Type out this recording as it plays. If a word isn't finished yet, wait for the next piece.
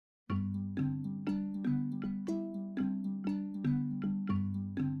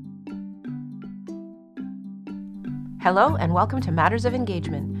Hello and welcome to Matters of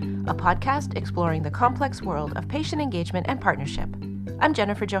Engagement, a podcast exploring the complex world of patient engagement and partnership. I'm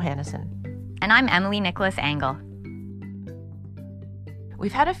Jennifer Johannesson. And I'm Emily Nicholas Angle.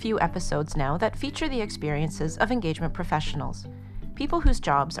 We've had a few episodes now that feature the experiences of engagement professionals, people whose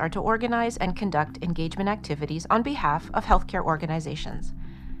jobs are to organize and conduct engagement activities on behalf of healthcare organizations.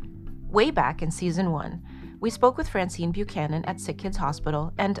 Way back in Season 1, we spoke with Francine Buchanan at Sick Kids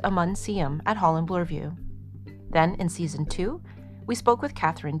Hospital and Amun Siem at Holland Bloorview. Then, in Season 2, we spoke with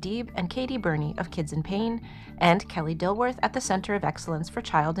Catherine Deeb and Katie Burney of Kids in Pain and Kelly Dilworth at the Center of Excellence for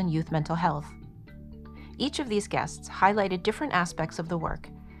Child and Youth Mental Health. Each of these guests highlighted different aspects of the work,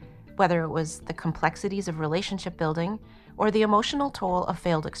 whether it was the complexities of relationship building, or the emotional toll of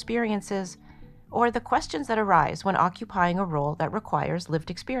failed experiences, or the questions that arise when occupying a role that requires lived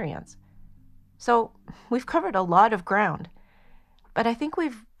experience. So, we've covered a lot of ground. But I think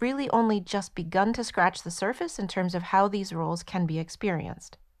we've really only just begun to scratch the surface in terms of how these roles can be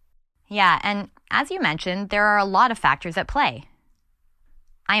experienced. Yeah, and as you mentioned, there are a lot of factors at play.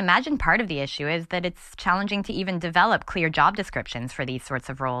 I imagine part of the issue is that it's challenging to even develop clear job descriptions for these sorts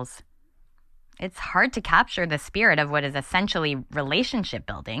of roles. It's hard to capture the spirit of what is essentially relationship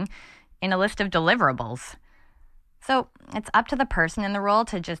building in a list of deliverables. So it's up to the person in the role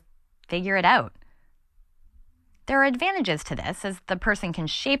to just figure it out. There are advantages to this, as the person can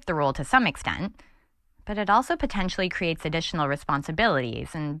shape the role to some extent, but it also potentially creates additional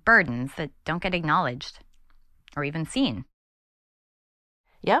responsibilities and burdens that don't get acknowledged or even seen.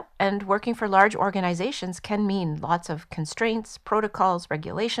 Yep, and working for large organizations can mean lots of constraints, protocols,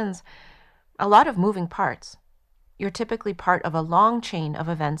 regulations, a lot of moving parts. You're typically part of a long chain of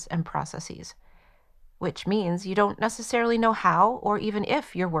events and processes, which means you don't necessarily know how or even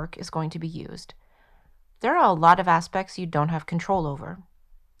if your work is going to be used. There are a lot of aspects you don't have control over.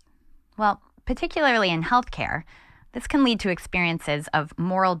 Well, particularly in healthcare, this can lead to experiences of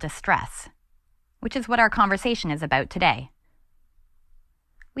moral distress, which is what our conversation is about today.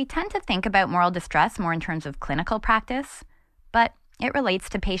 We tend to think about moral distress more in terms of clinical practice, but it relates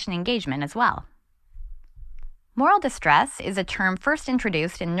to patient engagement as well. Moral distress is a term first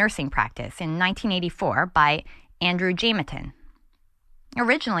introduced in nursing practice in 1984 by Andrew Jameton.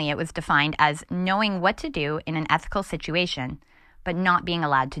 Originally, it was defined as knowing what to do in an ethical situation, but not being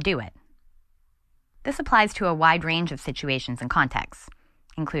allowed to do it. This applies to a wide range of situations and contexts,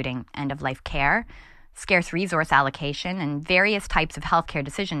 including end-of-life care, scarce resource allocation, and various types of healthcare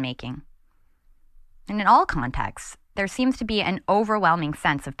decision-making. And in all contexts, there seems to be an overwhelming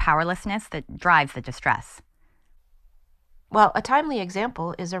sense of powerlessness that drives the distress. Well, a timely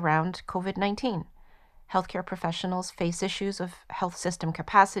example is around COVID-19. Healthcare professionals face issues of health system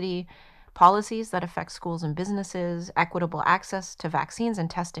capacity, policies that affect schools and businesses, equitable access to vaccines and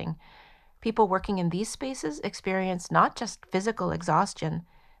testing. People working in these spaces experience not just physical exhaustion,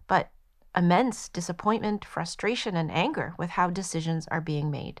 but immense disappointment, frustration, and anger with how decisions are being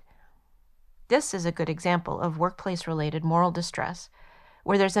made. This is a good example of workplace-related moral distress,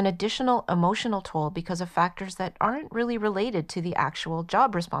 where there's an additional emotional toll because of factors that aren't really related to the actual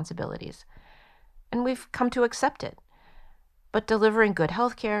job responsibilities. And we've come to accept it. But delivering good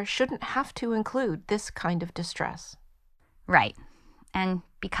healthcare shouldn't have to include this kind of distress. Right. And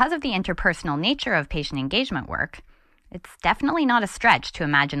because of the interpersonal nature of patient engagement work, it's definitely not a stretch to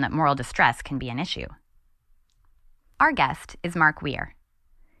imagine that moral distress can be an issue. Our guest is Mark Weir.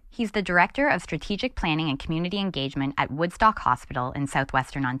 He's the Director of Strategic Planning and Community Engagement at Woodstock Hospital in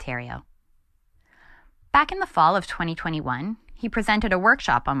southwestern Ontario. Back in the fall of 2021, he presented a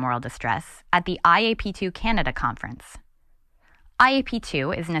workshop on moral distress at the IAP2 Canada conference.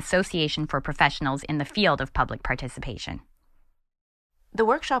 IAP2 is an association for professionals in the field of public participation. The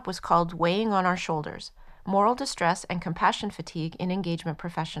workshop was called Weighing on Our Shoulders: Moral Distress and Compassion Fatigue in Engagement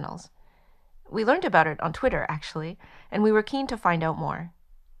Professionals. We learned about it on Twitter, actually, and we were keen to find out more.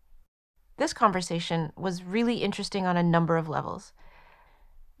 This conversation was really interesting on a number of levels.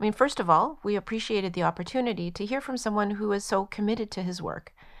 First of all, we appreciated the opportunity to hear from someone who is so committed to his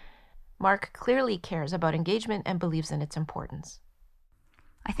work. Mark clearly cares about engagement and believes in its importance.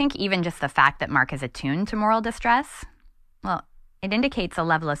 I think even just the fact that Mark is attuned to moral distress, well, it indicates a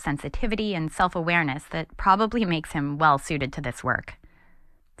level of sensitivity and self-awareness that probably makes him well suited to this work.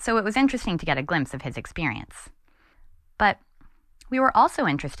 So it was interesting to get a glimpse of his experience. But we were also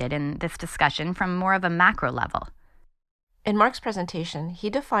interested in this discussion from more of a macro level. In Mark's presentation, he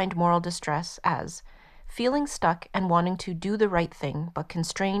defined moral distress as feeling stuck and wanting to do the right thing but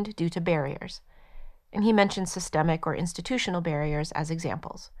constrained due to barriers. And he mentioned systemic or institutional barriers as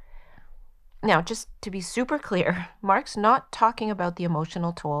examples. Now, just to be super clear, Mark's not talking about the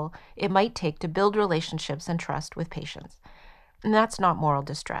emotional toll it might take to build relationships and trust with patients. And that's not moral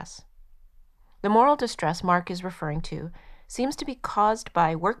distress. The moral distress Mark is referring to seems to be caused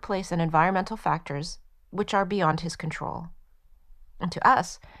by workplace and environmental factors which are beyond his control. And to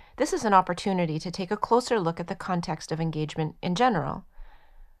us, this is an opportunity to take a closer look at the context of engagement in general.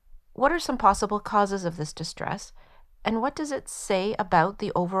 What are some possible causes of this distress, and what does it say about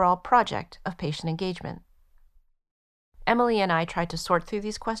the overall project of patient engagement? Emily and I tried to sort through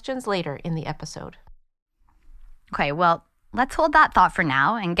these questions later in the episode. Okay, well, let's hold that thought for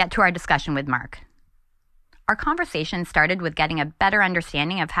now and get to our discussion with Mark. Our conversation started with getting a better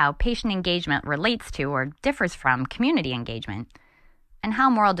understanding of how patient engagement relates to or differs from community engagement, and how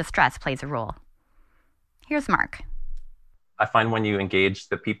moral distress plays a role. Here's Mark. I find when you engage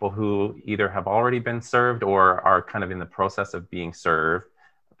the people who either have already been served or are kind of in the process of being served,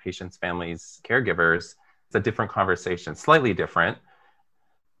 patients, families, caregivers, it's a different conversation, slightly different.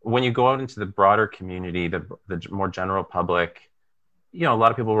 When you go out into the broader community, the more general public, a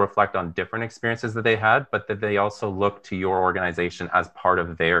lot of people reflect on different experiences that they had, but that they also look to your organization as part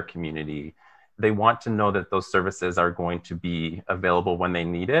of their community. They want to know that those services are going to be available when they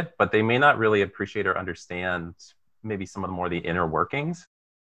need it, but they may not really appreciate or understand maybe some of the more the inner workings.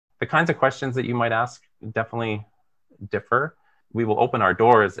 The kinds of questions that you might ask definitely differ. We will open our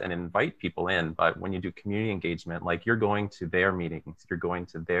doors and invite people in, but when you do community engagement, like you're going to their meetings, you're going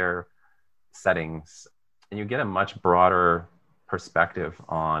to their settings, and you get a much broader perspective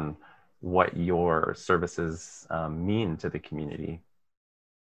on what your services mean to the community.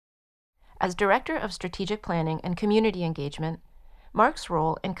 As Director of Strategic Planning and Community Engagement, Mark's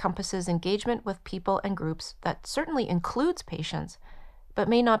role encompasses engagement with people and groups that certainly includes patients, but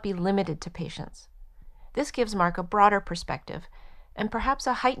may not be limited to patients. This gives Mark a broader perspective and perhaps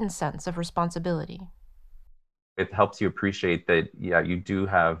a heightened sense of responsibility. It helps you appreciate that, you do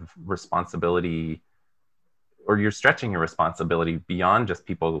have responsibility, or you're stretching your responsibility beyond just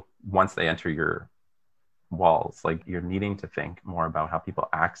people once they enter your walls. Like you're needing to think more about how people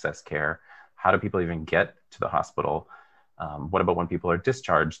access care. How do people even get to the hospital? What about when people are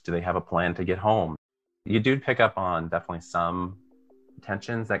discharged? Do they have a plan to get home? You do pick up on definitely some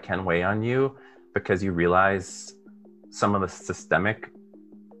tensions that can weigh on you because you realize some of the systemic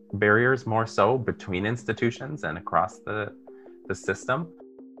barriers more so between institutions and across the system.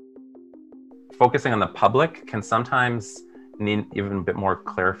 Focusing on the public can sometimes need even a bit more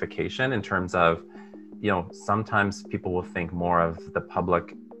clarification in terms of, sometimes people will think more of the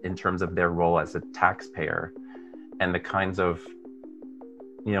public in terms of their role as a taxpayer and the kinds of,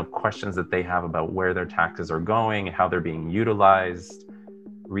 questions that they have about where their taxes are going, how they're being utilized,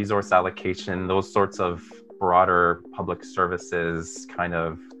 resource allocation, those sorts of broader public services kind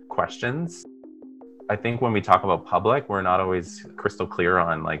of questions. I think when we talk about public, we're not always crystal clear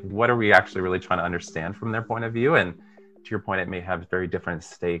on what are we actually really trying to understand from their point of view. And to your point, it may have very different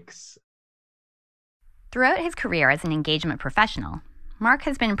stakes. Throughout his career as an engagement professional, Mark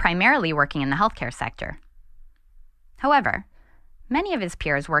has been primarily working in the healthcare sector. However, many of his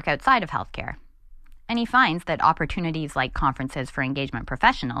peers work outside of healthcare, and he finds that opportunities like conferences for engagement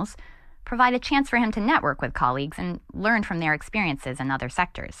professionals provide a chance for him to network with colleagues and learn from their experiences in other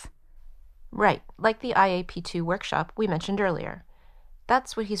sectors. Right, like the IAP2 workshop we mentioned earlier.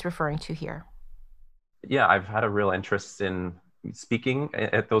 That's what he's referring to here. Yeah, I've had a real interest in speaking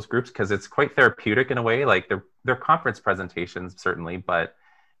at those groups because it's quite therapeutic in a way. Like they're conference presentations, certainly, but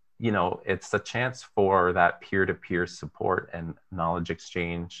it's a chance for that peer-to-peer support and knowledge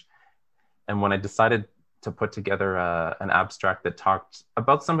exchange. And when I decided to put together an abstract that talked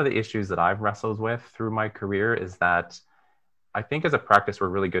about some of the issues that I've wrestled with through my career, is that I think as a practice, we're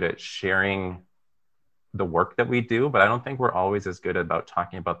really good at sharing the work that we do, but I don't think we're always as good about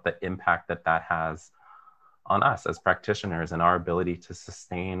talking about the impact that has on us as practitioners and our ability to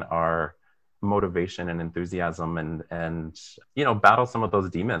sustain our motivation and enthusiasm and battle some of those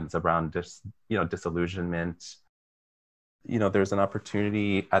demons around disillusionment. There's an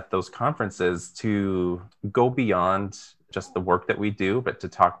opportunity at those conferences to go beyond just the work that we do, but to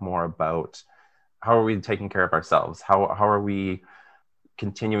talk more about how are we taking care of ourselves? How are we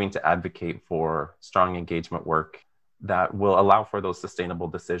continuing to advocate for strong engagement work that will allow for those sustainable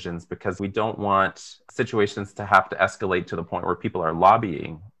decisions? Because we don't want situations to have to escalate to the point where people are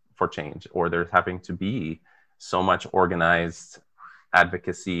lobbying for change, or there's having to be so much organized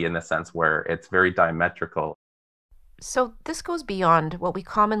advocacy in the sense where it's very diametrical. So this goes beyond what we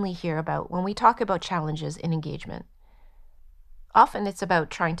commonly hear about when we talk about challenges in engagement. Often it's about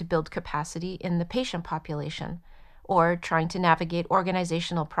trying to build capacity in the patient population, or trying to navigate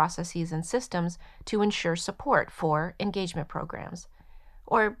organizational processes and systems to ensure support for engagement programs.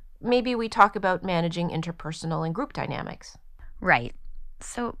 Or maybe we talk about managing interpersonal and group dynamics. Right.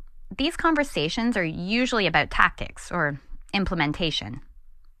 So these conversations are usually about tactics or implementation.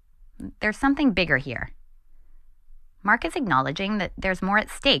 There's something bigger here. Mark is acknowledging that there's more at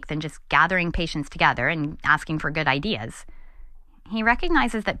stake than just gathering patients together and asking for good ideas. He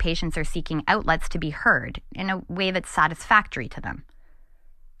recognizes that patients are seeking outlets to be heard in a way that's satisfactory to them.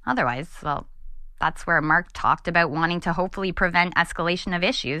 Otherwise, well, that's where Mark talked about wanting to hopefully prevent escalation of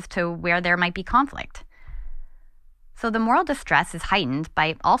issues to where there might be conflict. So the moral distress is heightened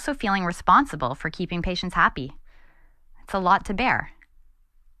by also feeling responsible for keeping patients happy. It's a lot to bear.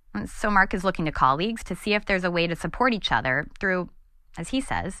 So Mark is looking to colleagues to see if there's a way to support each other through, as he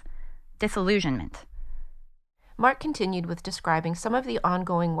says, disillusionment. Mark continued with describing some of the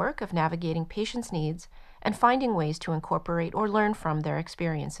ongoing work of navigating patients' needs and finding ways to incorporate or learn from their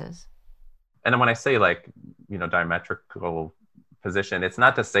experiences. And when I say diametrical position, it's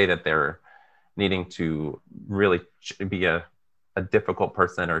not to say that they're needing to really be a difficult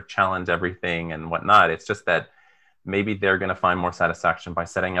person or challenge everything and whatnot. It's just that maybe they're going to find more satisfaction by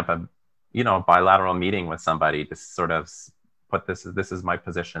setting up a bilateral meeting with somebody to sort of put this is my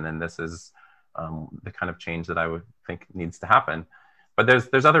position and this is the kind of change that I would think needs to happen. But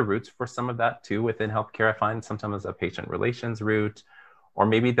there's other routes for some of that too within healthcare. I find sometimes a patient relations route, or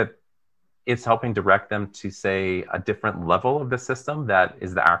maybe that it's helping direct them to say a different level of the system that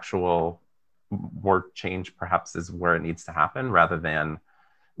is the actual work change perhaps is where it needs to happen rather than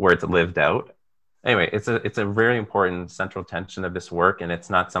where it's lived out. Anyway, it's a very important central tension of this work, and it's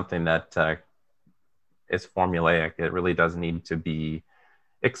not something that is formulaic. It really does need to be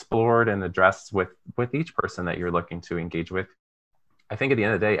explored and addressed with each person that you're looking to engage with. I think at the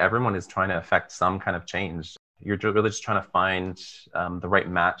end of the day, everyone is trying to affect some kind of change. You're really just trying to find the right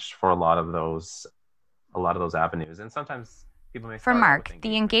match for a lot of those avenues, and sometimes people may. For Mark,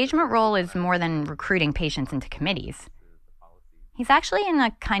 the engagement role is more than recruiting patients into committees. He's actually in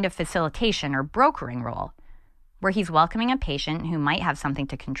a kind of facilitation or brokering role, where he's welcoming a patient who might have something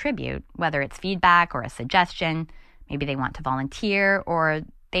to contribute, whether it's feedback or a suggestion. Maybe they want to volunteer, or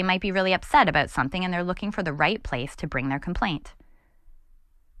they might be really upset about something and they're looking for the right place to bring their complaint.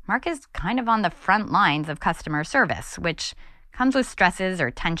 Mark is kind of on the front lines of customer service, which comes with stresses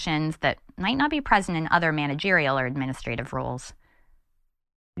or tensions that might not be present in other managerial or administrative roles.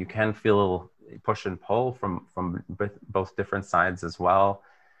 You can feel push and pull from both different sides as well.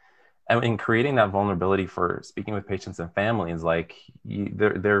 And in creating that vulnerability for speaking with patients and families,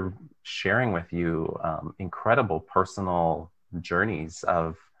 they're sharing with you incredible personal journeys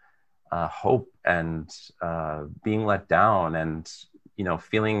of hope and being let down and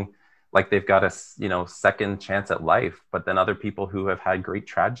feeling like they've got a second chance at life, but then other people who have had great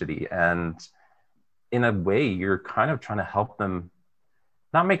tragedy. And in a way, you're kind of trying to help them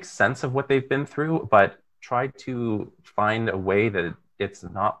not make sense of what they've been through, but try to find a way that it's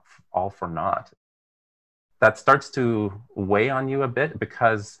not all for naught. That starts to weigh on you a bit,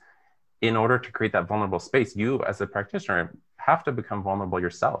 because in order to create that vulnerable space, you as a practitioner have to become vulnerable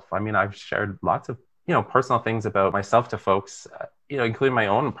yourself. I mean, I've shared lots of personal things about myself to folks, including my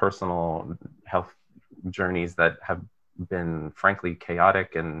own personal health journeys that have been frankly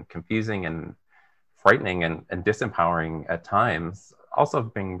chaotic and confusing and frightening and disempowering at times. Also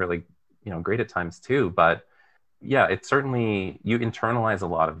being really, great at times too. But yeah, it's certainly, you internalize a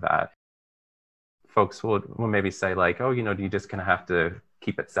lot of that. Folks will maybe say do you just kind of have to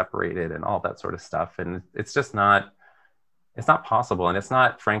keep it separated and all that sort of stuff. And it's just not, it's not possible. And it's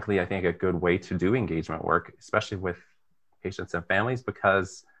not, frankly, I think a good way to do engagement work, especially with patients and families,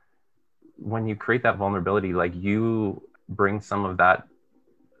 because when you create that vulnerability, you bring some of that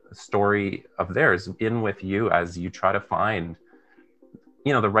story of theirs in with you as you try to find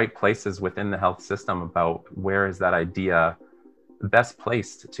the right places within the health system about where is that idea best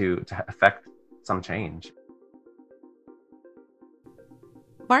placed to affect some change.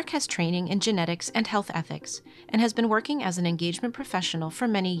 Mark has training in genetics and health ethics and has been working as an engagement professional for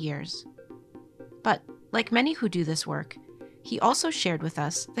many years. But like many who do this work, he also shared with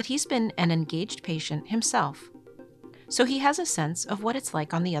us that he's been an engaged patient himself. So he has a sense of what it's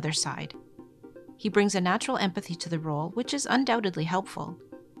like on the other side. He brings a natural empathy to the role, which is undoubtedly helpful.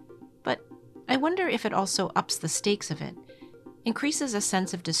 But I wonder if it also ups the stakes of it, increases a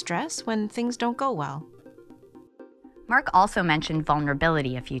sense of distress when things don't go well. Mark also mentioned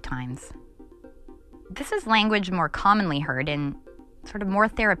vulnerability a few times. This is language more commonly heard in sort of more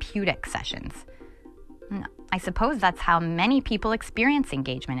therapeutic sessions. I suppose that's how many people experience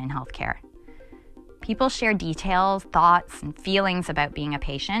engagement in healthcare. People share details, thoughts, and feelings about being a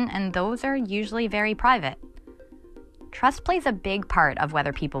patient, and those are usually very private. Trust plays a big part of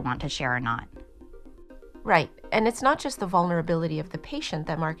whether people want to share or not. Right, and it's not just the vulnerability of the patient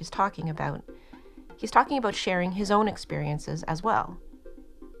that Mark is talking about. He's talking about sharing his own experiences as well.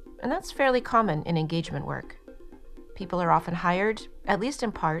 And that's fairly common in engagement work. People are often hired, at least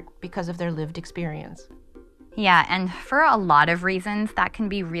in part, because of their lived experience. Yeah, and for a lot of reasons, that can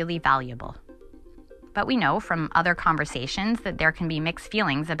be really valuable. But we know from other conversations that there can be mixed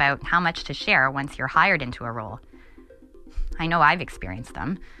feelings about how much to share once you're hired into a role. I know I've experienced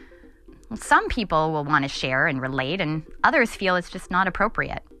them. Some people will want to share and relate, and others feel it's just not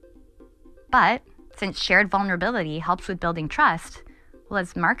appropriate. But since shared vulnerability helps with building trust, well,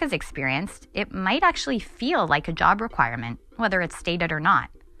 as Mark has experienced, it might actually feel like a job requirement, whether it's stated or not,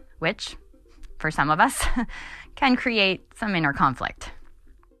 which, for some of us, can create some inner conflict.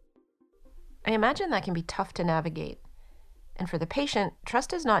 I imagine that can be tough to navigate. And for the patient,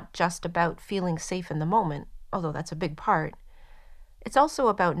 trust is not just about feeling safe in the moment, although that's a big part. It's also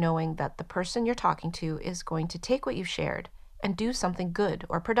about knowing that the person you're talking to is going to take what you've shared and do something good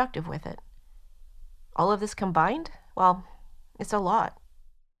or productive with it. All of this combined, well, it's a lot.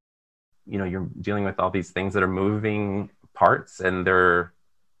 You're dealing with all these things that are moving parts, and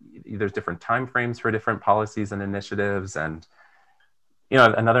there's different time frames for different policies and initiatives. And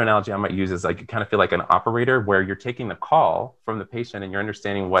another analogy I might use is like you kind of feel like an operator where you're taking the call from the patient and you're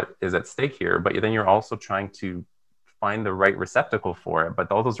understanding what is at stake here, but then you're also trying to find the right receptacle for it.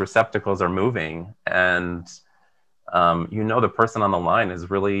 But all those receptacles are moving, and the person on the line is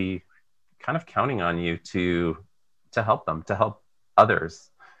really kind of counting on you to help them, to help others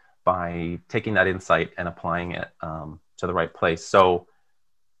by taking that insight and applying it to the right place. So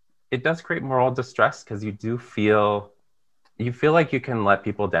it does create moral distress because you feel like you can let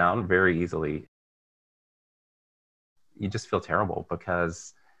people down very easily. You just feel terrible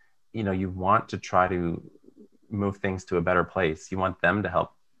because you want to try to move things to a better place. You want them to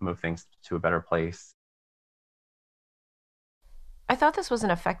help move things to a better place. I thought this was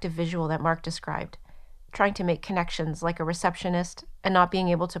an effective visual that Mark described, trying to make connections like a receptionist and not being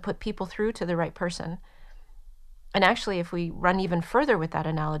able to put people through to the right person. And actually, if we run even further with that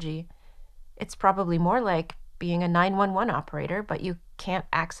analogy, it's probably more like being a 911 operator, but you can't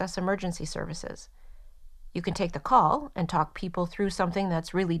access emergency services. You can take the call and talk people through something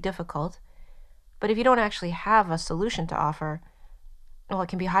that's really difficult, but if you don't actually have a solution to offer, well, it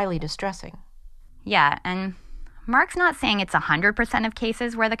can be highly distressing. Yeah, and Mark's not saying it's 100% of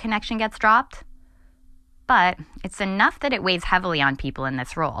cases where the connection gets dropped, but it's enough that it weighs heavily on people in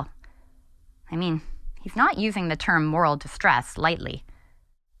this role. I mean, he's not using the term moral distress lightly.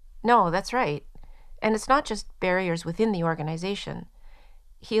 No, that's right. And it's not just barriers within the organization.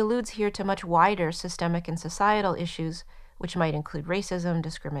 He alludes here to much wider systemic and societal issues, which might include racism,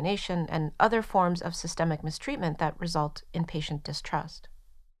 discrimination, and other forms of systemic mistreatment that result in patient distrust.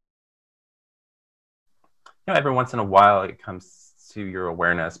 Every once in a while it comes to your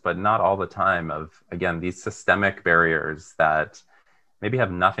awareness, but not all the time, of, again, these systemic barriers that maybe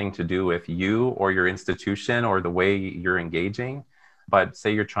have nothing to do with you or your institution or the way you're engaging. But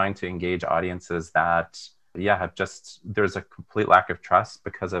say you're trying to engage audiences that, there's a complete lack of trust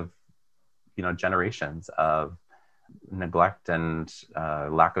because of, generations of neglect and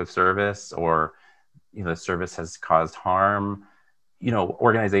lack of service, or, the service has caused harm.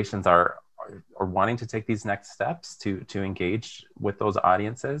 Organizations are wanting to take these next steps to engage with those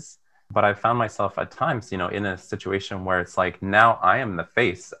audiences. But I found myself at times, in a situation where it's like, now I am the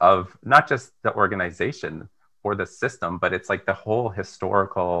face of not just the organization or the system, but it's like the whole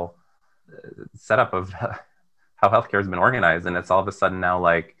historical setup of how healthcare has been organized. And it's all of a sudden now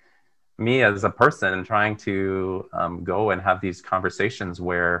like me as a person trying to go and have these conversations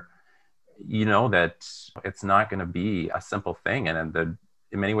where, that it's not going to be a simple thing. And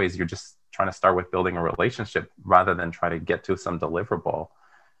in many ways, you're just trying to start with building a relationship rather than try to get to some deliverable.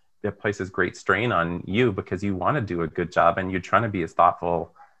 It places great strain on you because you want to do a good job and you're trying to be as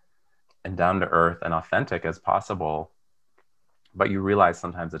thoughtful and down to earth and authentic as possible. But you realize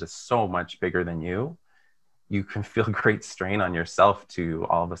sometimes it is so much bigger than you. You can feel great strain on yourself to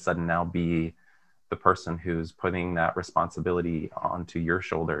all of a sudden now be the person who's putting that responsibility onto your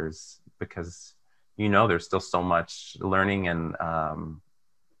shoulders, because there's still so much learning and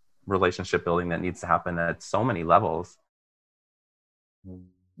relationship building that needs to happen at so many levels.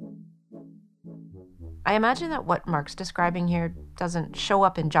 I imagine that what Mark's describing here doesn't show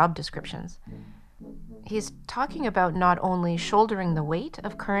up in job descriptions. He's talking about not only shouldering the weight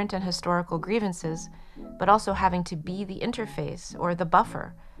of current and historical grievances, but also having to be the interface or the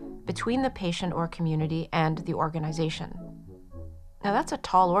buffer between the patient or community and the organization. Now, that's a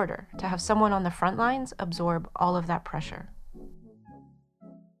tall order, to have someone on the front lines absorb all of that pressure.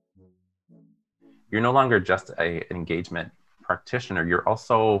 You're no longer just an engagement practitioner. You're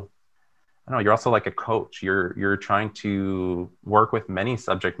also, I don't know, you're also like a coach. You're trying to work with many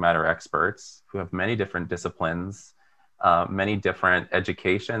subject matter experts who have many different disciplines, many different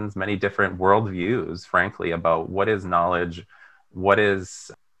educations, many different worldviews, frankly, about what is knowledge, what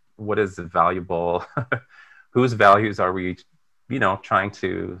is valuable, whose values are we, trying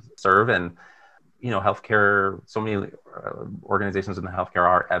to serve. And, healthcare, so many organizations in the healthcare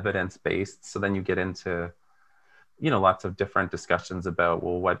are evidence-based. So then you get into, lots of different discussions about,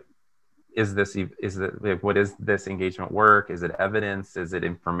 well, what is this? What is this engagement work? Is it evidence? Is it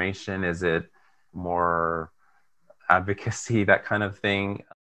information? Is it more advocacy, that kind of thing?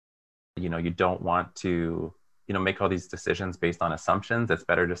 You don't want to, make all these decisions based on assumptions. It's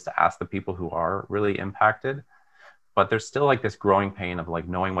better just to ask the people who are really impacted. But there's still like this growing pain of like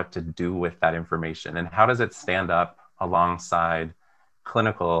knowing what to do with that information, and how does it stand up alongside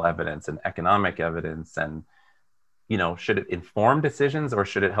clinical evidence and economic evidence, and should it inform decisions or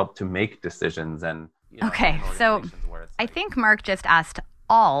should it help to make decisions? And okay, so I think Mark just asked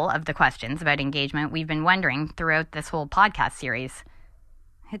all of the questions about engagement we've been wondering throughout this whole podcast series.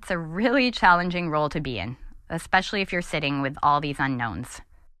 It's a really challenging role to be in, especially if you're sitting with all these unknowns.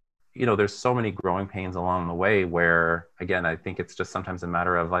 There's so many growing pains along the way where, again, I think it's just sometimes a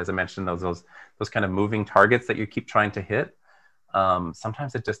matter of, as I mentioned, those kind of moving targets that you keep trying to hit.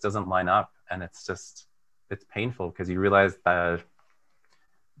 Sometimes it just doesn't line up, and it's painful because you realize that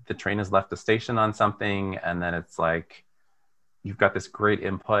the train has left the station on something, and then it's like you've got this great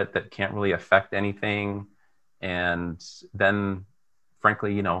input that can't really affect anything. And then,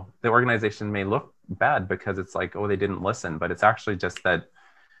 frankly, the organization may look bad because it's like, oh, they didn't listen, but it's actually just that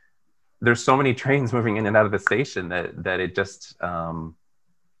there's so many trains moving in and out of the station that it just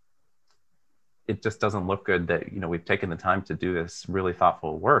doesn't look good that, we've taken the time to do this really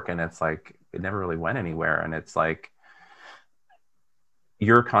thoughtful work. And it's like, it never really went anywhere. And it's like,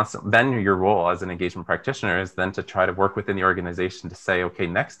 then your role as an engagement practitioner is then to try to work within the organization to say, okay,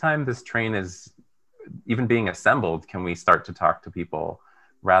 next time this train is even being assembled, can we start to talk to people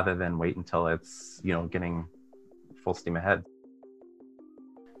rather than wait until it's, getting full steam ahead?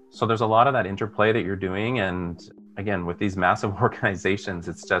 So there's a lot of that interplay that you're doing. And again, with these massive organizations,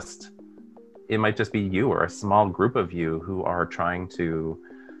 it might just be you or a small group of you who are trying to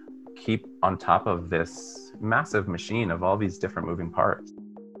keep on top of this massive machine of all these different moving parts.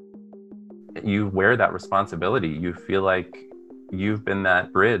 You wear that responsibility. You feel like you've been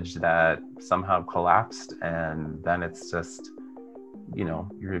that bridge that somehow collapsed, and then it's just,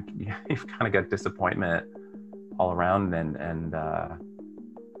 you've kind of got disappointment all around. And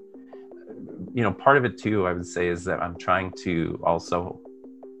part of it too, I would say, is that I'm trying to also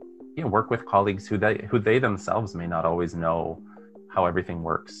work with colleagues who they themselves may not always know how everything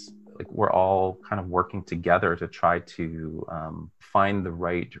works. Like, we're all kind of working together to try to find the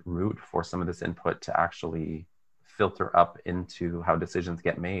right route for some of this input to actually filter up into how decisions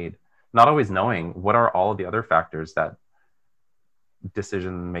get made, not always knowing what are all the other factors that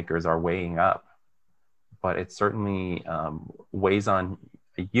decision makers are weighing up. But it certainly weighs on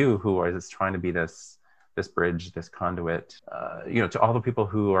you, who is trying to be this bridge, this conduit, to all the people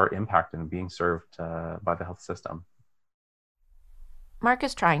who are impacted and being served by the health system. Mark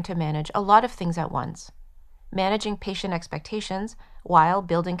is trying to manage a lot of things at once, managing patient expectations while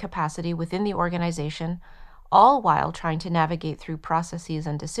building capacity within the organization, all while trying to navigate through processes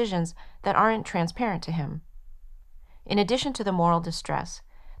and decisions that aren't transparent to him. In addition to the moral distress,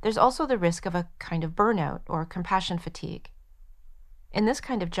 there's also the risk of a kind of burnout or compassion fatigue. In this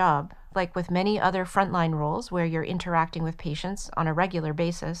kind of job, like with many other frontline roles where you're interacting with patients on a regular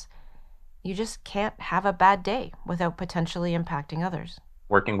basis, you just can't have a bad day without potentially impacting others.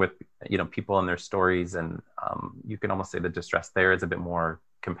 Working with, people and their stories, and you can almost say the distress there is a bit more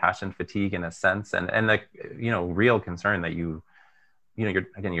compassion fatigue in a sense, and the, real concern that you're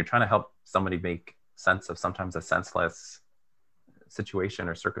trying to help somebody make sense of sometimes a senseless situation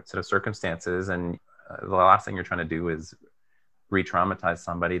or set of circumstances, and the last thing you're trying to do is re-traumatize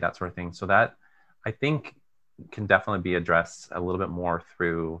somebody, that sort of thing. So that, I think, can definitely be addressed a little bit more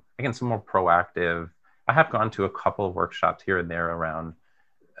through, again, some more proactive. I have gone to a couple of workshops here and there around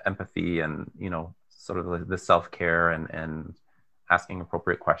empathy and, sort of the self-care and asking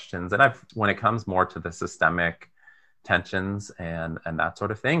appropriate questions. And when it comes more to the systemic tensions and that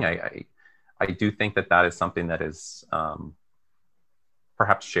sort of thing, I do think that is something that is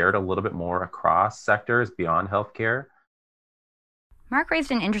perhaps shared a little bit more across sectors beyond healthcare. Mark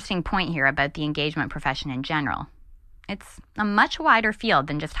raised an interesting point here about the engagement profession in general. It's a much wider field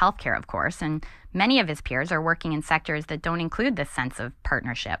than just healthcare, of course, and many of his peers are working in sectors that don't include this sense of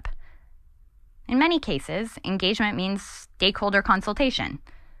partnership. In many cases, engagement means stakeholder consultation,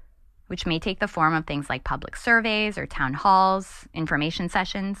 which may take the form of things like public surveys or town halls, information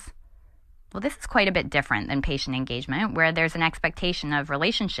sessions. Well, this is quite a bit different than patient engagement, where there's an expectation of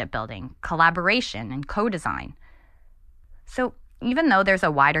relationship building, collaboration, and co-design. So even though there's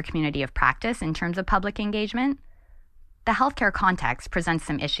a wider community of practice in terms of public engagement, the healthcare context presents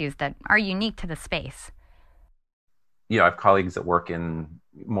some issues that are unique to the space. I have colleagues that work in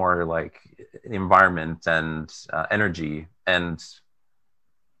more like environment and energy, and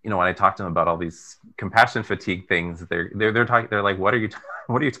when I talk to them about all these compassion fatigue things, they're like, what are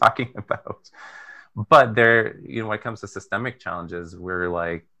you talking about? But when it comes to systemic challenges, we're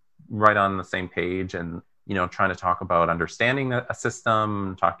like right on the same page, and trying to talk about understanding a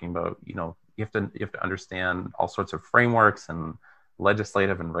system, talking about you have to understand all sorts of frameworks and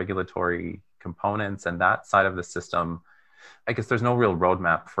legislative and regulatory components, and that side of the system. I guess there's no real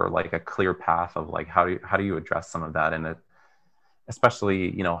roadmap for like a clear path of like how do you address some of that, and it,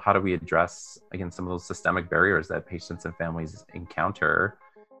 especially how do we address again some of those systemic barriers that patients and families encounter.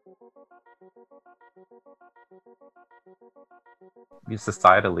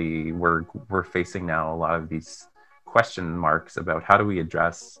 Societally, we're facing now a lot of these question marks about how do we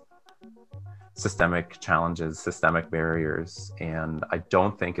address systemic challenges, systemic barriers, and I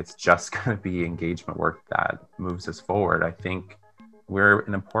don't think it's just going to be engagement work that moves us forward. I think we're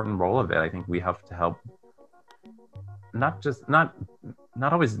an important role of it. I think we have to help not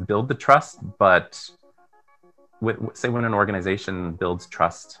always build the trust, but say when an organization builds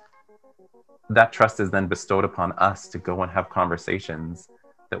trust, that trust is then bestowed upon us to go and have conversations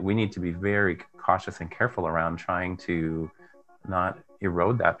that we need to be very cautious and careful around, trying to not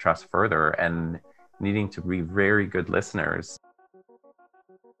erode that trust further and needing to be very good listeners.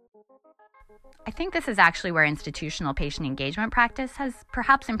 I think this is actually where institutional patient engagement practice has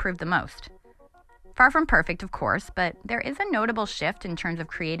perhaps improved the most. Far from perfect, of course, but there is a notable shift in terms of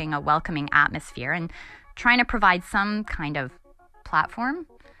creating a welcoming atmosphere and trying to provide some kind of platform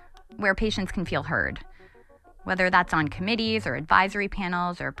where patients can feel heard, whether that's on committees or advisory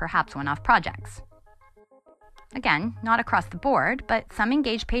panels or perhaps one-off projects. Again, not across the board, but some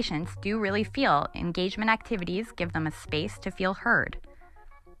engaged patients do really feel engagement activities give them a space to feel heard,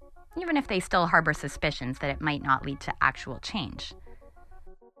 even if they still harbor suspicions that it might not lead to actual change.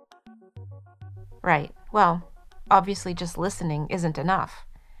 Right. Well, obviously just listening isn't enough.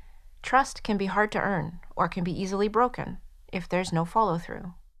 Trust can be hard to earn or can be easily broken if there's no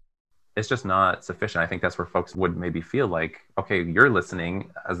follow-through. It's just not sufficient. I think that's where folks would maybe feel like, okay, you're listening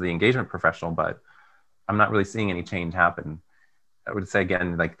as the engagement professional, but I'm not really seeing any change happen. I would say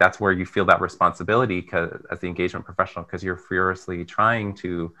again, like that's where you feel that responsibility as the engagement professional, because you're furiously trying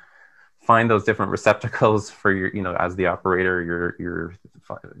to find those different receptacles for your, as the operator, you're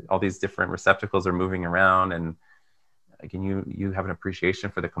all these different receptacles are moving around, and again, you have an appreciation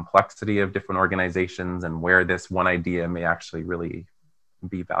for the complexity of different organizations and where this one idea may actually really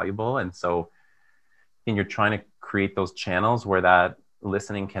be valuable. And so you're trying to create those channels where that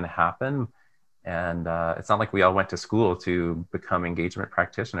listening can happen. And it's not like we all went to school to become engagement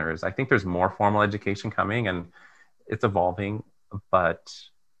practitioners. I think there's more formal education coming and it's evolving, but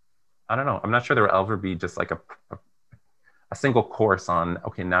I don't know. I'm not sure there will ever be just like a single course on,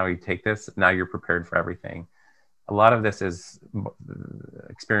 okay, now you take this, now you're prepared for everything. A lot of this is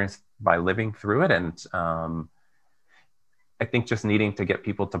experienced by living through it. And I think just needing to get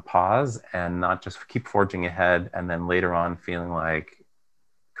people to pause and not just keep forging ahead and then later on feeling like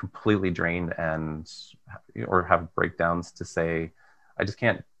completely drained or have breakdowns to say, I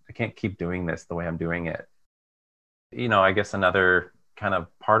can't keep doing this the way I'm doing it. I guess another kind of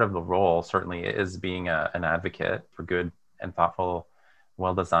part of the role certainly is being an advocate for good and thoughtful,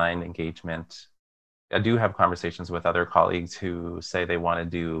 well-designed engagement. I do have conversations with other colleagues who say they want to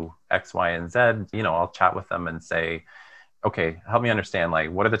do X, Y, and Z. I'll chat with them and say, okay, help me understand, like,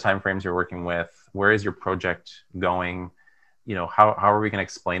 what are the timeframes you're working with? Where is your project going? How are we going to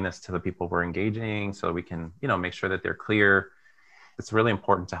explain this to the people we're engaging so we can, make sure that they're clear? It's really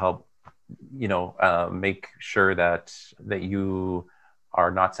important to help, make sure that you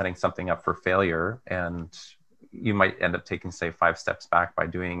are not setting something up for failure, and you might end up taking, say, 5 steps back by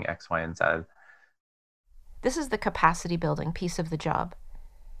doing X, Y, and Z. This is the capacity building piece of the job.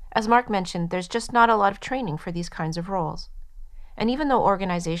 As Mark mentioned, there's just not a lot of training for these kinds of roles. And even though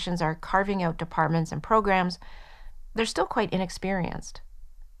organizations are carving out departments and programs, they're still quite inexperienced.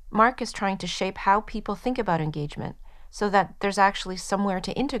 Mark is trying to shape how people think about engagement, so that there's actually somewhere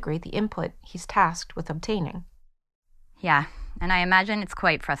to integrate the input he's tasked with obtaining. Yeah, and I imagine it's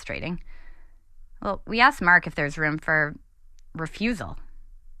quite frustrating. Well, we asked Mark if there's room for refusal.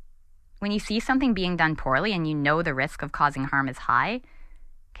 When you see something being done poorly and you know the risk of causing harm is high,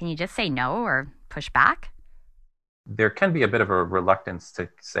 can you just say no or push back? There can be a bit of a reluctance to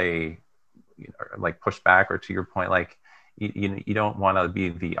say, like push back, or to your point, like you don't want to be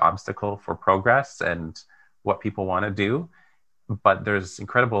the obstacle for progress and what people want to do. But there's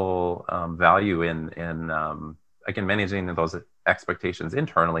incredible value in again, managing those expectations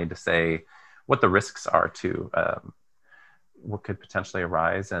internally to say what the risks are to what could potentially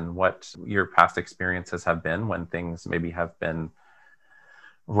arise, and what your past experiences have been when things maybe have been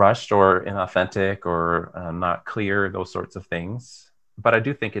rushed or inauthentic or not clear, those sorts of things. But I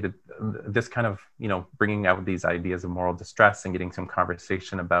do think this kind of, bringing out these ideas of moral distress and getting some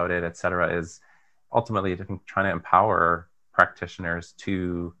conversation about it, et cetera, is ultimately, I think, trying to empower practitioners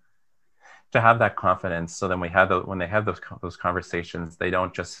to have that confidence. So then when they have those conversations, they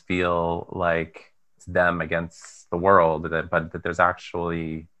don't just feel like it's them against the world, but that there's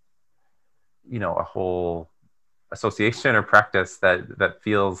actually, a whole association or practice that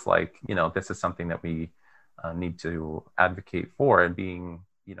feels like, this is something that we need to advocate for, and being,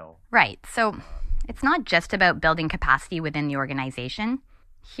 Right. So it's not just about building capacity within the organization.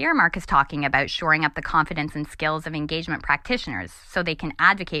 Here, Mark is talking about shoring up the confidence and skills of engagement practitioners so they can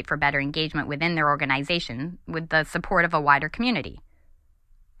advocate for better engagement within their organization with the support of a wider community,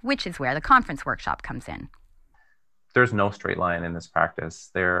 which is where the conference workshop comes in. There's no straight line in this practice.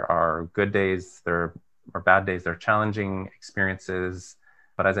 There are good days, there are bad days, there are challenging experiences,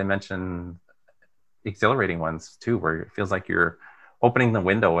 but as I mentioned, exhilarating ones too, where it feels like you're opening the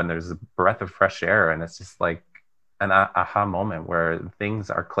window and there's a breath of fresh air, and it's just like an aha moment where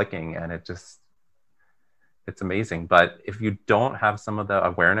things are clicking, and it's amazing. But if you don't have some of the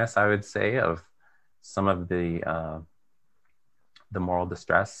awareness, I would say, of some of the moral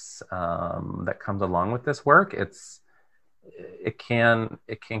distress that comes along with this work, it can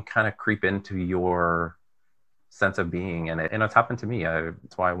kind of creep into your sense of being. And it's happened to me.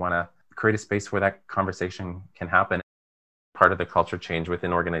 That's why I want to create a space where that conversation can happen. Part of the culture change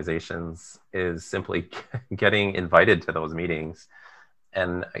within organizations is simply getting invited to those meetings.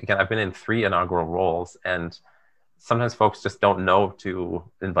 And again, I've been in 3 inaugural roles, and sometimes folks just don't know to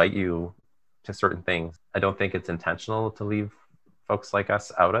invite you to certain things. I don't think it's intentional to leave folks like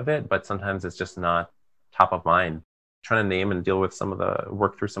us out of it, but sometimes it's just not top of mind. Trying to name and deal with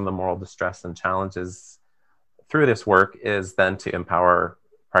work through some of the moral distress and challenges through this work is then to empower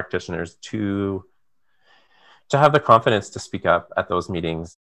practitioners to have the confidence to speak up at those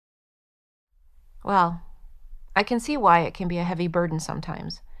meetings. Well, I can see why it can be a heavy burden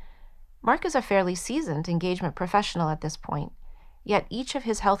sometimes. Mark is a fairly seasoned engagement professional at this point, yet each of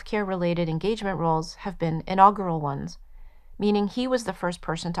his healthcare-related engagement roles have been inaugural ones, meaning he was the first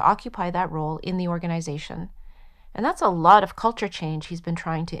person to occupy that role in the organization. And that's a lot of culture change he's been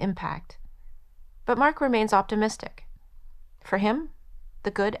trying to impact. But Mark remains optimistic. For him,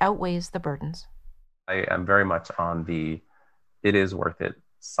 the good outweighs the burdens. I am very much on the it is worth it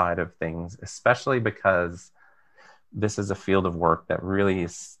side of things, especially because this is a field of work that really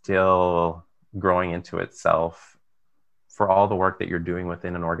is still growing into itself. For all the work that you're doing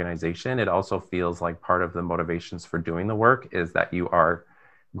within an organization, it also feels like part of the motivations for doing the work is that you are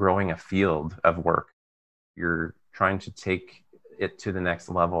growing a field of work. You're trying to take it to the next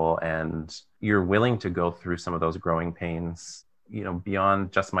level, and you're willing to go through some of those growing pains.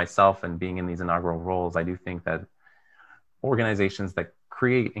 Beyond just myself and being in these inaugural roles, I do think that organizations that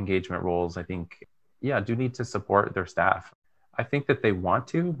create engagement roles, I think, do need to support their staff. I think that they want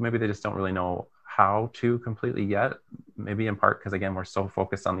to, maybe they just don't really know how to completely yet. Maybe in part because, again, we're so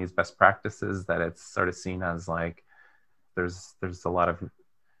focused on these best practices that it's sort of seen as like there's a lot of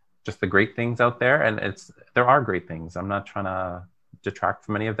just the great things out there, and there are great things. I'm not trying to detract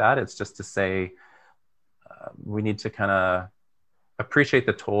from any of that. It's just to say we need to kind of appreciate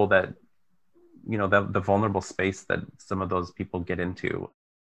the toll that, the vulnerable space that some of those people get into.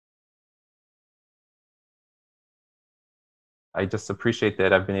 I just appreciate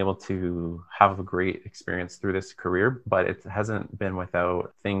that I've been able to have a great experience through this career, but it hasn't been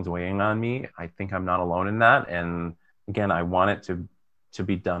without things weighing on me. I think I'm not alone in that. And again, I want it to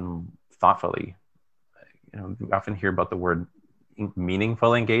be done thoughtfully. We often hear about the word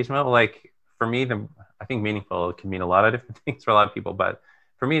meaningful engagement. Like for me, I think meaningful can mean a lot of different things for a lot of people, but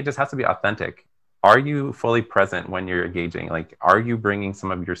for me, it just has to be authentic. Are you fully present when you're engaging? Like, are you bringing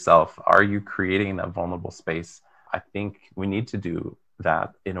some of yourself? Are you creating that vulnerable space? I think we need to do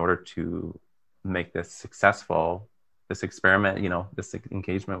that in order to make this successful, this experiment, this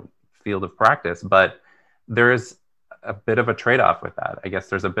engagement field of practice. But there is a bit of a trade-off with that. I guess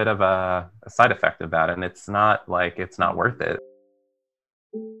there's a bit of a side effect of that, and it's not like it's not worth it.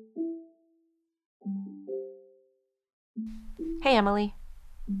 Hey, Emily.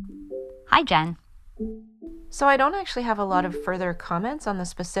 Hi, Jen. So I don't actually have a lot of further comments on the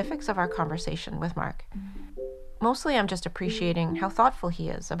specifics of our conversation with Mark. Mostly I'm just appreciating how thoughtful he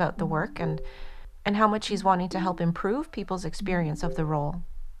is about the work and how much he's wanting to help improve people's experience of the role.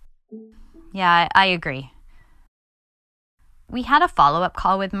 Yeah, I agree. We had a follow-up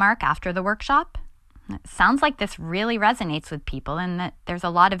call with Mark after the workshop. It sounds like this really resonates with people and that there's a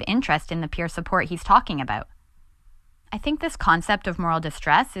lot of interest in the peer support he's talking about. I think this concept of moral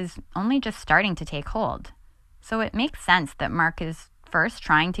distress is only just starting to take hold. So it makes sense that Mark is first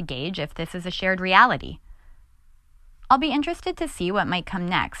trying to gauge if this is a shared reality. I'll be interested to see what might come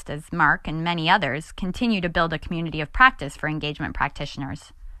next as Mark and many others continue to build a community of practice for engagement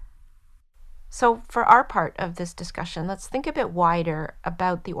practitioners. So for our part of this discussion, let's think a bit wider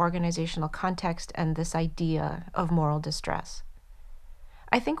about the organizational context and this idea of moral distress.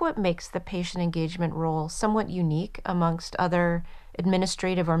 I think what makes the patient engagement role somewhat unique amongst other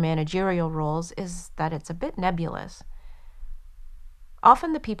administrative or managerial roles is that it's a bit nebulous.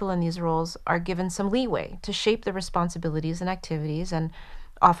 Often the people in these roles are given some leeway to shape the responsibilities and activities, and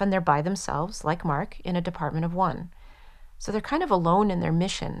often they're by themselves, like Mark, in a department of one. So they're kind of alone in their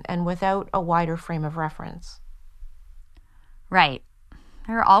mission and without a wider frame of reference. Right.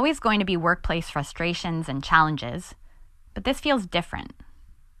 There are always going to be workplace frustrations and challenges, but this feels different.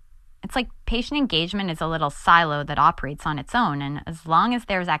 It's like patient engagement is a little silo that operates on its own, and as long as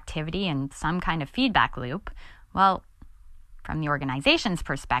there's activity and some kind of feedback loop, well, from the organization's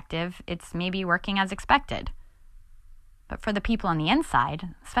perspective, it's maybe working as expected. But for the people on the inside,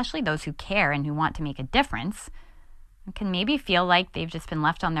 especially those who care and who want to make a difference, it can maybe feel like they've just been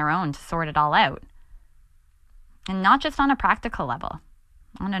left on their own to sort it all out. And not just on a practical level,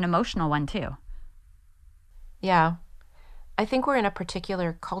 on an emotional one too. Yeah. I think we're in a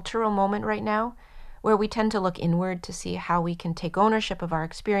particular cultural moment right now where we tend to look inward to see how we can take ownership of our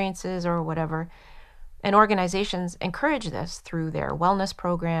experiences or whatever. And organizations encourage this through their wellness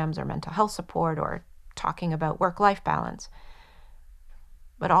programs or mental health support or talking about work-life balance.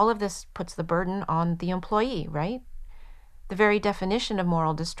 But all of this puts the burden on the employee, right? The very definition of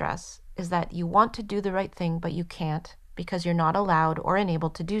moral distress is that you want to do the right thing, but you can't because you're not allowed or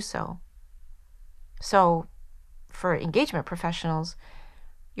enabled to do so. So, for engagement professionals,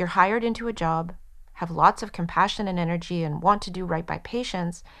 you're hired into a job, have lots of compassion and energy, and want to do right by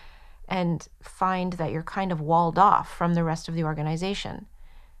patients, and find that you're kind of walled off from the rest of the organization.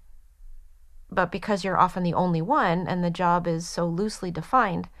 But because you're often the only one and the job is so loosely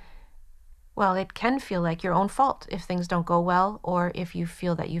defined, well, it can feel like your own fault if things don't go well or if you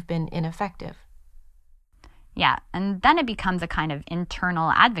feel that you've been ineffective. Yeah, and then it becomes a kind of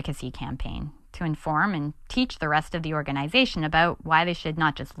internal advocacy campaign to inform and teach the rest of the organization about why they should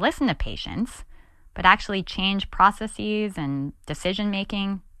not just listen to patients, but actually change processes and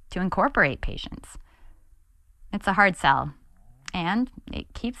decision-making to incorporate patients. It's a hard sell, and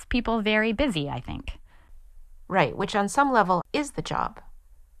it keeps people very busy, I think. Right, which on some level is the job.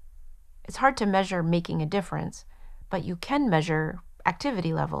 It's hard to measure making a difference, but you can measure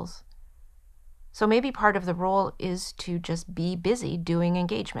activity levels. So maybe part of the role is to just be busy doing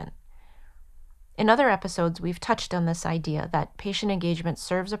engagement. In other episodes, we've touched on this idea that patient engagement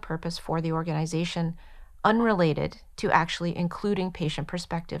serves a purpose for the organization unrelated to actually including patient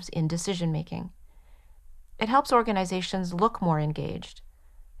perspectives in decision-making. It helps organizations look more engaged,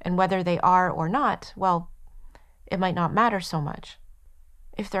 and whether they are or not, well, it might not matter so much.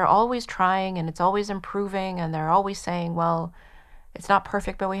 If they're always trying and it's always improving and they're always saying, well, it's not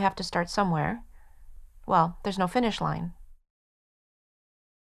perfect, but we have to start somewhere, well, there's no finish line.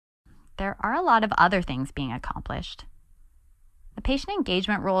 There are a lot of other things being accomplished. The patient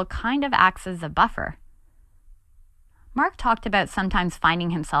engagement role kind of acts as a buffer. Mark talked about sometimes finding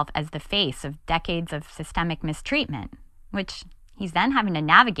himself as the face of decades of systemic mistreatment, which he's then having to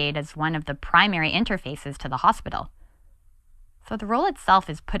navigate as one of the primary interfaces to the hospital. So the role itself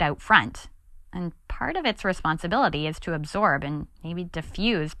is put out front, and part of its responsibility is to absorb and maybe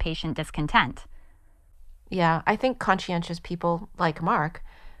diffuse patient discontent. Yeah, I think conscientious people like Mark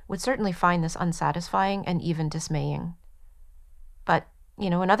would certainly find this unsatisfying and even dismaying. But,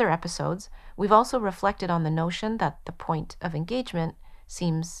 in other episodes, we've also reflected on the notion that the point of engagement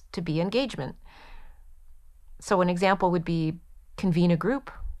seems to be engagement. So an example would be convene a group,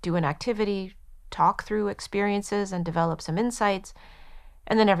 do an activity, talk through experiences and develop some insights,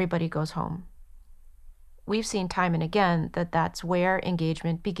 and then everybody goes home. we've seen time and again that that's where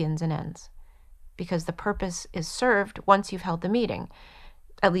engagement begins and ends, because the purpose is served once you've held the meeting,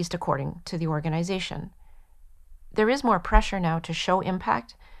 at least according to the organization. There is more pressure now to show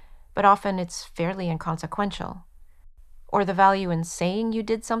impact, but often it's fairly inconsequential. Or the value in saying you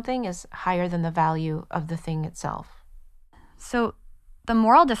did something is higher than the value of the thing itself. So the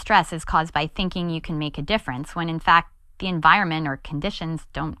moral distress is caused by thinking you can make a difference when in fact the environment or conditions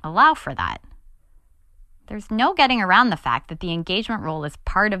don't allow for that. There's no getting around the fact that the engagement role is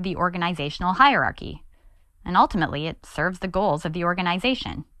part of the organizational hierarchy, and ultimately it serves the goals of the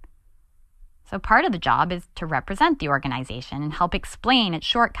organization. So part of the job is to represent the organization and help explain its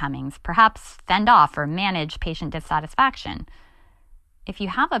shortcomings, perhaps fend off or manage patient dissatisfaction. If you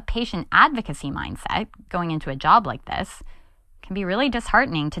have a patient advocacy mindset going into a job like this, it can be really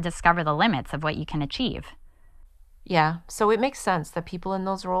disheartening to discover the limits of what you can achieve. Yeah, so it makes sense that people in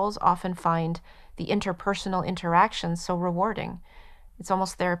those roles often find the interpersonal interactions so rewarding. It's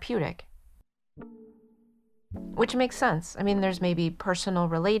almost therapeutic. Which makes sense. I mean, there's maybe personal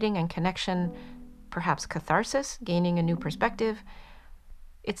relating and connection, perhaps catharsis, gaining a new perspective.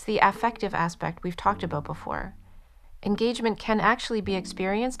 It's the affective aspect we've talked about before. Engagement can actually be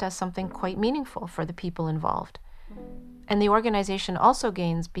experienced as something quite meaningful for the people involved. And the organization also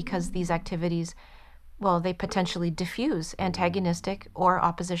gains because these activities, well, they potentially diffuse antagonistic or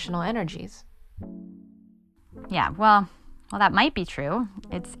oppositional energies. Yeah, well, that might be true.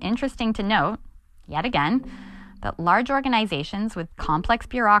 It's interesting to note, yet again, that large organizations with complex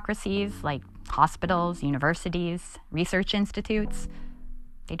bureaucracies like hospitals, universities, research institutes,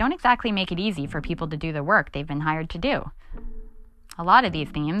 they don't exactly make it easy for people to do the work they've been hired to do. A lot of these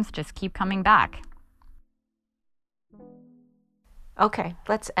themes just keep coming back. Okay,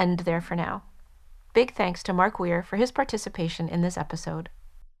 let's end there for now. Big thanks to Mark Weir for his participation in this episode.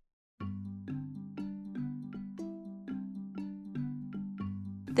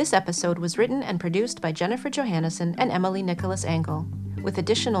 This episode was written and produced by Jennifer Johannesson and Emily Nicholas Angle, with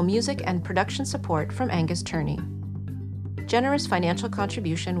additional music and production support from Angus Turney. Generous financial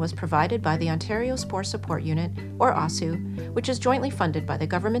contribution was provided by the Ontario Spore Support Unit, or OSU, which is jointly funded by the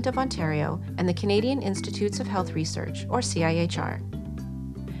Government of Ontario and the Canadian Institutes of Health Research, or CIHR.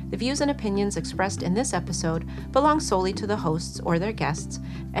 The views and opinions expressed in this episode belong solely to the hosts or their guests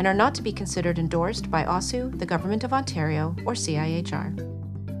and are not to be considered endorsed by OSU, the Government of Ontario, or CIHR.